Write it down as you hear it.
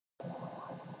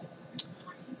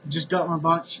Just got my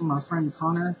box from my friend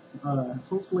Connor.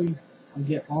 Hopefully I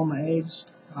get all my eggs.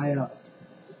 I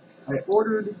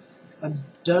ordered a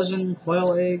dozen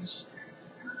quail eggs.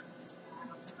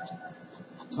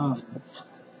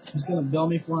 He's gonna bill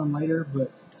me for them later, but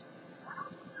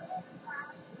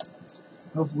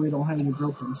hopefully we don't have any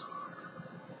broken.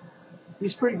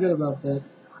 He's pretty good about that.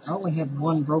 I only had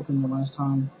one broken the last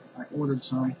time I ordered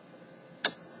some,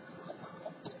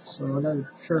 so I gotta be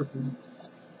careful.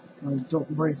 I don't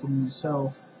break them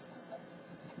myself.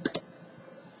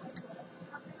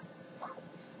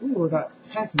 Ooh, I got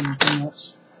packing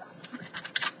peanuts.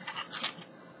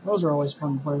 Those are always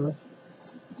fun to play with.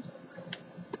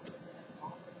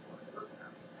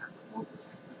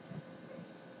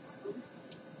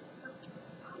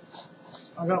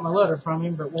 I got my letter from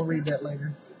him, but we'll read that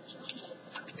later.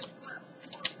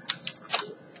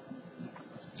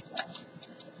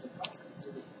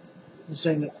 We'll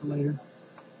save that for later.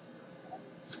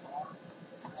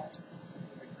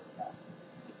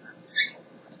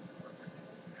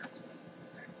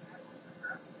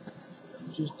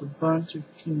 Just a bunch of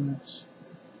peanuts.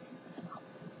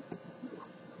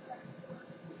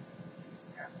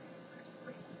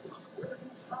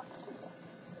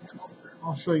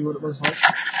 I'll show you what it looks like.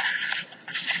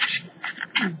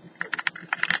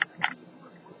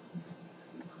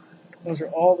 Those are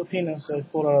all the peanuts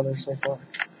I've pulled out of there so far.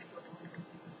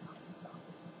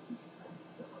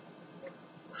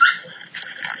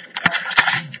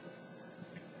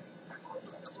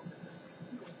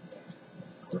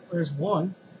 There's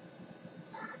one.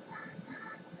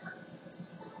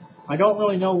 I don't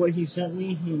really know what he sent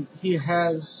me. He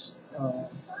has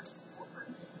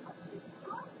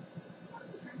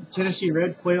Tennessee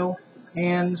red quail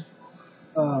and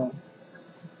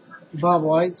Bob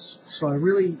White's, so I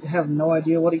really have no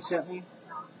idea what he sent me.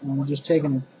 I'm just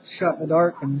taking a shot in the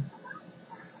dark, and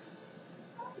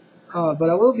but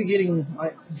I will be getting.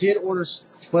 I did order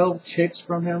 12 chicks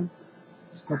from him.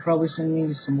 They'll probably send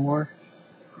me some more,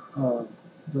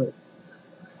 but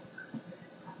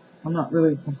I'm not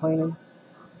really complaining.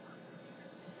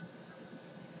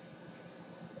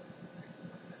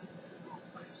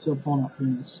 Still pulling out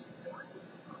peanuts.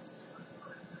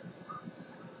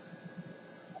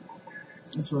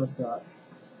 That's what I've got.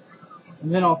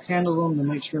 And then I'll candle them to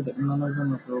make sure that none of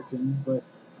them are broken, but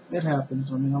it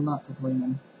happens. I mean, I'm not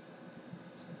complaining.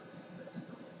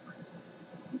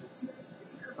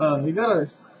 The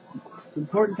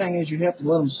important thing is you have to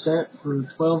let them set for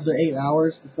 12 to 8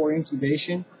 hours before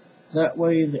incubation. That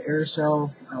way the air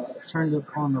cell turns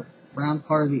up on the round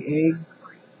part of the egg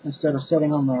instead of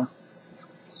setting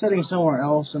somewhere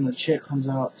else, and the chick comes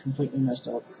out completely messed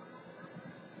up.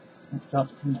 Without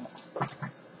the peanut.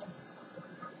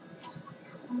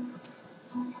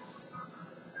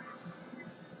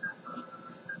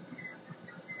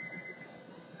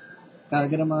 Gotta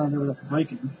get them out of there without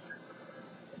breaking.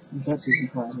 If that's even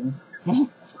possible.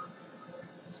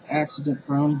 Accident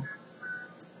prone.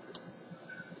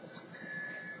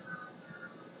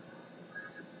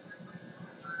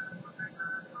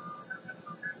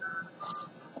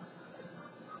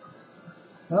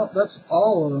 Well, that's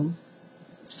all of them.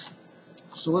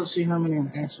 So let's see how many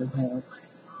I actually have.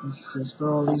 Let's just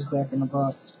throw all these back in the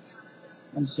box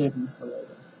and save them for later.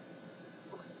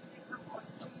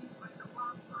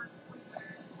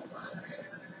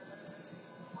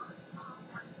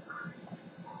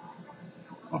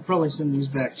 I'll probably send these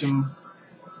back to him.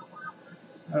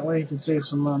 That way he can save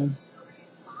some money.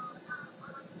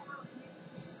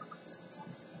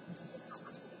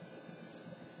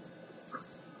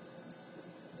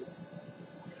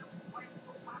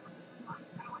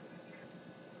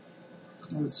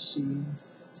 Let's see.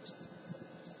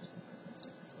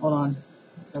 Hold on.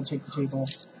 Gotta take the tape off.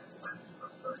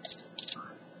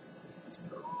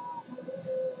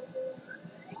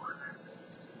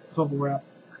 Bubble wrap.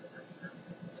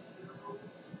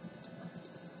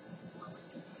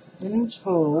 In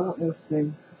total, if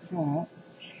they hatch,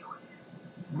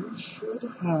 we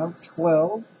should have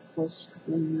 12 plus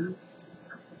 3.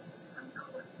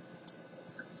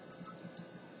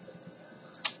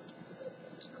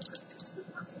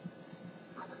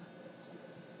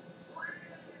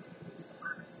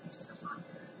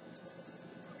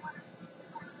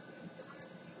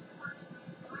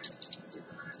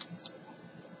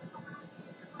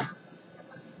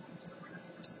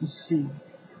 Let's see.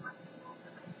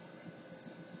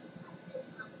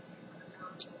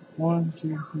 1,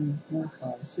 2, 3, 4,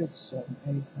 5, 6, 7,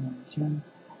 8, 9, 10,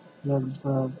 11,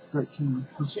 12, 13.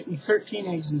 He sent me 13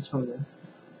 eggs in total.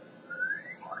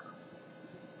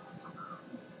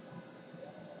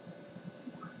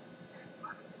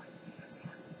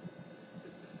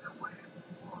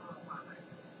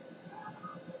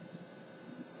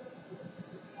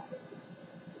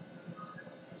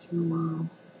 to...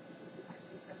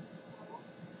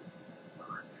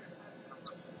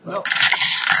 Well,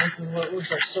 this is what it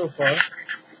looks like so far.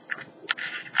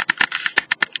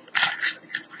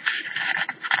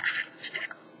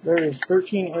 There is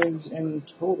 13 eggs in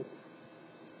total.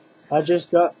 I just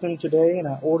got them today and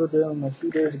I ordered them a few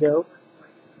days ago.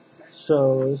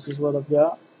 So this is what I've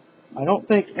got. I don't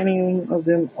think any of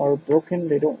them are broken.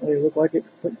 They don't really look like it,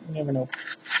 but you never know.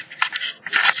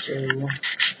 So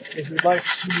if you'd like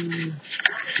to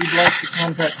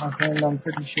contact my friend, I'm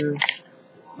pretty sure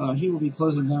he will be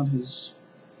closing down his...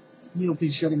 He'll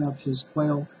be shutting up his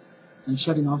quail and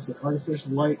shutting off the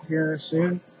artificial light here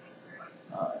soon.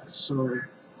 So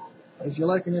if you're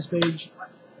liking this page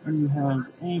and you have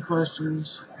any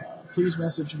questions, please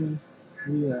message me.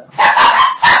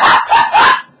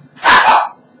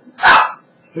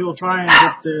 We will try and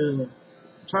get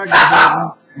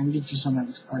ahead and get you some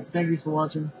eggs. Alright, thank you for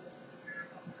watching.